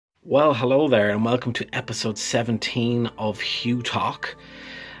Well, hello there, and welcome to episode 17 of Hugh Talk,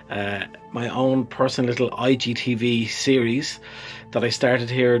 my own personal little IGTV series that I started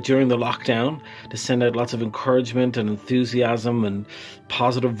here during the lockdown to send out lots of encouragement and enthusiasm and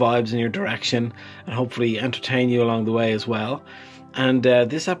positive vibes in your direction, and hopefully entertain you along the way as well. And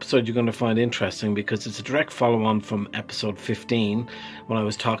this episode you're going to find interesting because it's a direct follow-on from episode 15 when I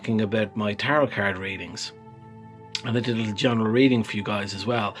was talking about my tarot card readings. And I did a little general reading for you guys as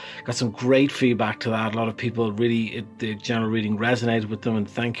well. Got some great feedback to that. A lot of people really, the general reading resonated with them, and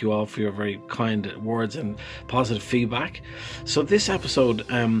thank you all for your very kind words and positive feedback. So this episode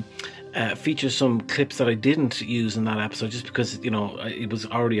features some clips that I didn't use in that episode just because, you know, it was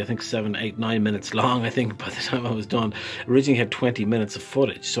already, I think, 7, 8, 9 minutes long, I think, by the time I was done. Originally had 20 minutes of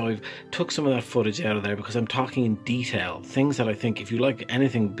footage, so I've took some of that footage out of there because I'm talking in detail, things that I think if you like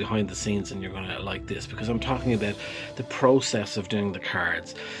anything behind the scenes, and you're going to like this, because I'm talking about the process of doing the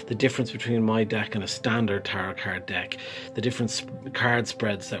cards, the difference between my deck and a standard tarot card deck, the different card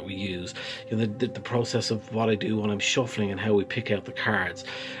spreads that we use, you know, the process of what I do when I'm shuffling and how we pick out the cards.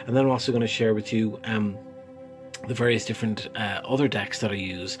 And then I'm also going to share with you the various different other decks that I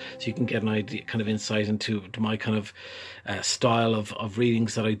use, so you can get an idea, kind of insight into my kind of style of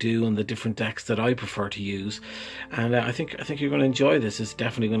readings that I do and the different decks that I prefer to use. And I think you're going to enjoy this. It's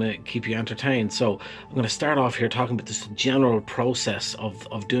definitely going to keep you entertained. So I'm going to start off here talking about this general process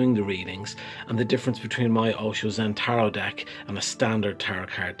of doing the readings and the difference between my Osho Zen Tarot deck and a standard tarot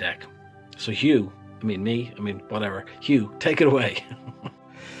card deck. So Hugh, whatever. Hugh, take it away.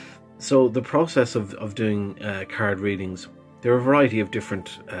 So the process of doing card readings, there are a variety of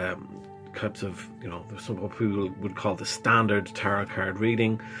different types of, you know, there's some what people would call the standard tarot card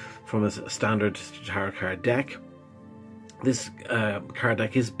reading from a standard tarot card deck. This card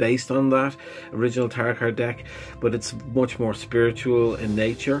deck is based on that original tarot card deck, but it's much more spiritual in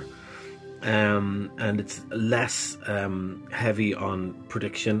nature, and it's less heavy on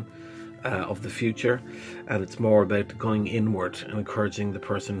prediction of the future, and it's more about going inward and encouraging the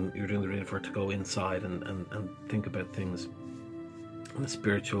person you're doing the reading for to go inside and think about things on a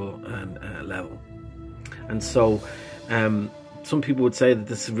spiritual and level. And so some people would say that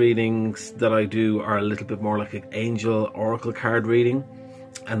this readings that I do are a little bit more like an angel oracle card reading,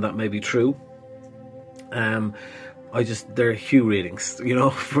 and that may be true. They're Hugh readings, you know.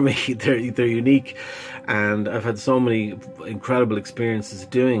 For me, they're unique, and I've had so many incredible experiences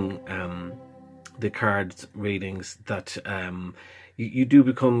doing the cards readings that you do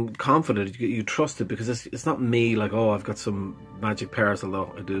become confident. You trust it, because it's not me, like, oh, I've got some magic powers,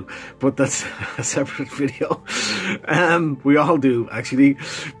 although I do, but that's a separate video. We all do, actually,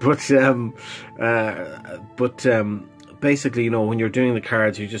 but basically, you know, when you're doing the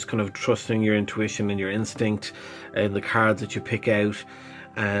cards, you're just kind of trusting your intuition and your instinct in the cards that you pick out,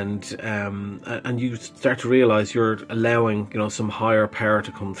 and you start to realize you're allowing, you know, some higher power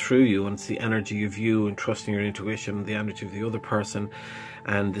to come through you, and it's the energy of you and trusting your intuition, the energy of the other person,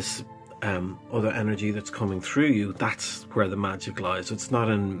 and this other energy that's coming through you. That's where the magic lies. It's not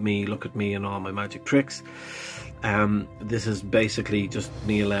in me, look at me and all my magic tricks. This is basically just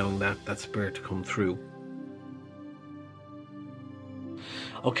me allowing that spirit to come through.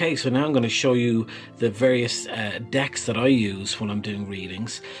 Okay, so now I'm going to show you the various decks that I use when I'm doing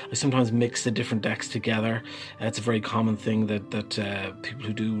readings. I sometimes mix the different decks together. It's a very common thing that people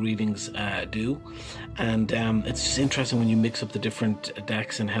who do readings do. And it's just interesting when you mix up the different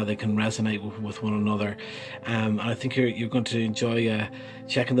decks and how they can resonate with one another. And I think you're going to enjoy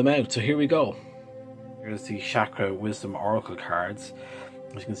checking them out. So here we go. Here's the Chakra Wisdom Oracle cards,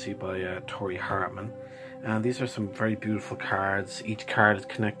 as you can see, by Tori Hartman. And these are some very beautiful cards. Each card is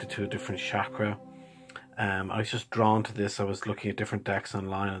connected to a different chakra. I was just drawn to this. I was looking at different decks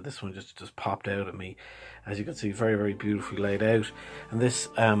online, and this one just popped out at me. As you can see, very, very beautifully laid out. And this,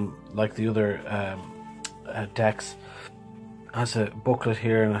 like the other decks, has a booklet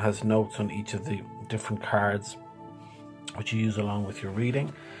here, and it has notes on each of the different cards, which you use along with your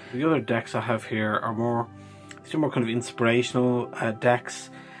reading. The other decks I have here are more kind of inspirational decks.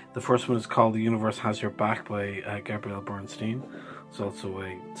 The first one is called The Universe Has Your Back by Gabrielle Bernstein. It's also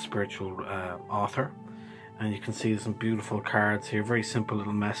a spiritual author. And you can see some beautiful cards here. Very simple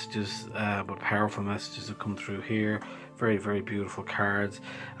little messages, but powerful messages that come through here. Very, very beautiful cards.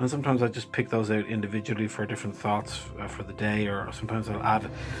 And sometimes I just pick those out individually for different thoughts for the day, or sometimes I'll add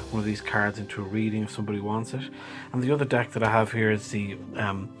one of these cards into a reading if somebody wants it. And the other deck that I have here is the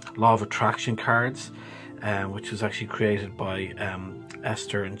Law of Attraction cards, which was actually created by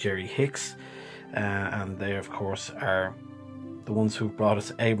Esther and Jerry Hicks, and they of course are the ones who brought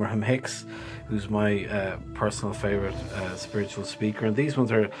us Abraham Hicks, who's my personal favorite spiritual speaker. And these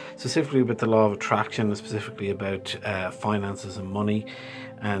ones are specifically about the law of attraction, specifically about finances and money.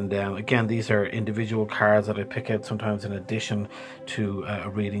 And again, these are individual cards that I pick out sometimes in addition to a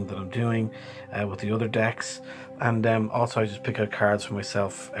reading that I'm doing with the other decks. And also I just pick out cards for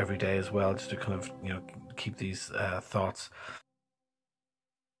myself every day as well, just to kind of, you know, keep these thoughts.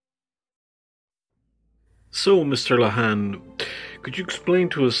 So, Mr. Lahan, could you explain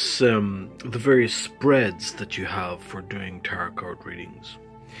to us the various spreads that you have for doing tarot card readings?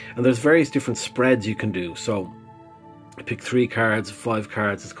 And there's various different spreads you can do. So I pick 3 cards, 5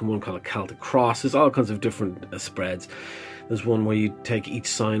 cards. There's one called a Celtic Cross. There's all kinds of different spreads. There's one where you take each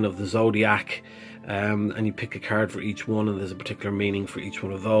sign of the zodiac and you pick a card for each one, and there's a particular meaning for each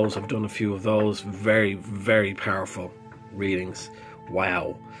one of those. I've done a few of those. Very, very powerful readings.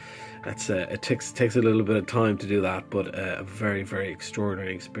 Wow. That's it takes a little bit of time to do that, but a very, very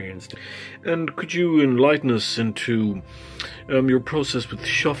extraordinary experience. And could you enlighten us into your process with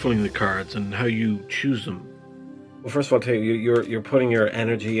shuffling the cards and how you choose them? Well, first of all, I'll tell you, you're putting your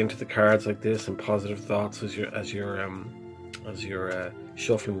energy into the cards like this, and positive thoughts as you're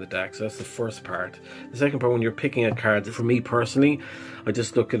shuffling the deck. So that's the first part. The second part, when you're picking out cards, for me personally, I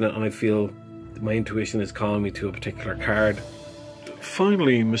just look at it and I feel my intuition is calling me to a particular card.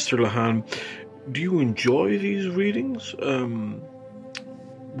 Finally, Mr. Lahan, do you enjoy these readings?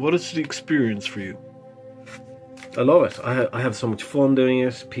 What is the experience for you? I love it. I have so much fun doing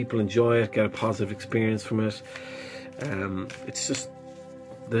it. People enjoy it, get a positive experience from it. It's just,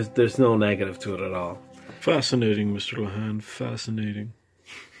 there's no negative to it at all. Fascinating, Mr. Lahan, fascinating.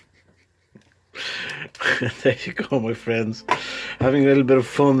 There you go, my friends. Having a little bit of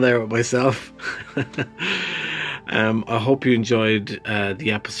fun there with myself. I hope you enjoyed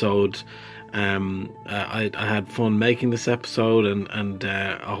the episode. I had fun making this episode, and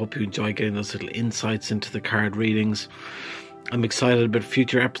I hope you enjoy getting those little insights into the card readings. I'm excited about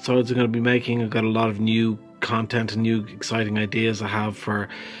future episodes I'm going to be making. I've got a lot of new content and new exciting ideas I have for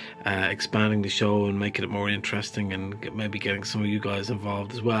expanding the show and making it more interesting, and maybe getting some of you guys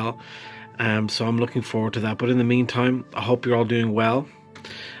involved as well. So I'm looking forward to that. But in the meantime, I hope you're all doing well.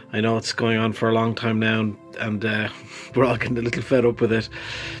 I know it's going on for a long time now, and we're all getting a little fed up with it,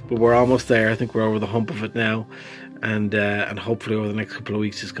 but we're almost there. I think we're over the hump of it now, and hopefully over the next couple of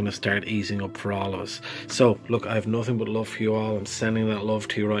weeks it's going to start easing up for all of us. So look, I have nothing but love for you all. I'm sending that love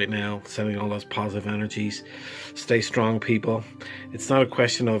to you right now, sending all those positive energies. Stay strong, people. It's not a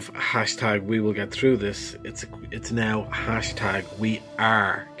question of hashtag we will get through this. It's now hashtag we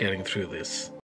are getting through this.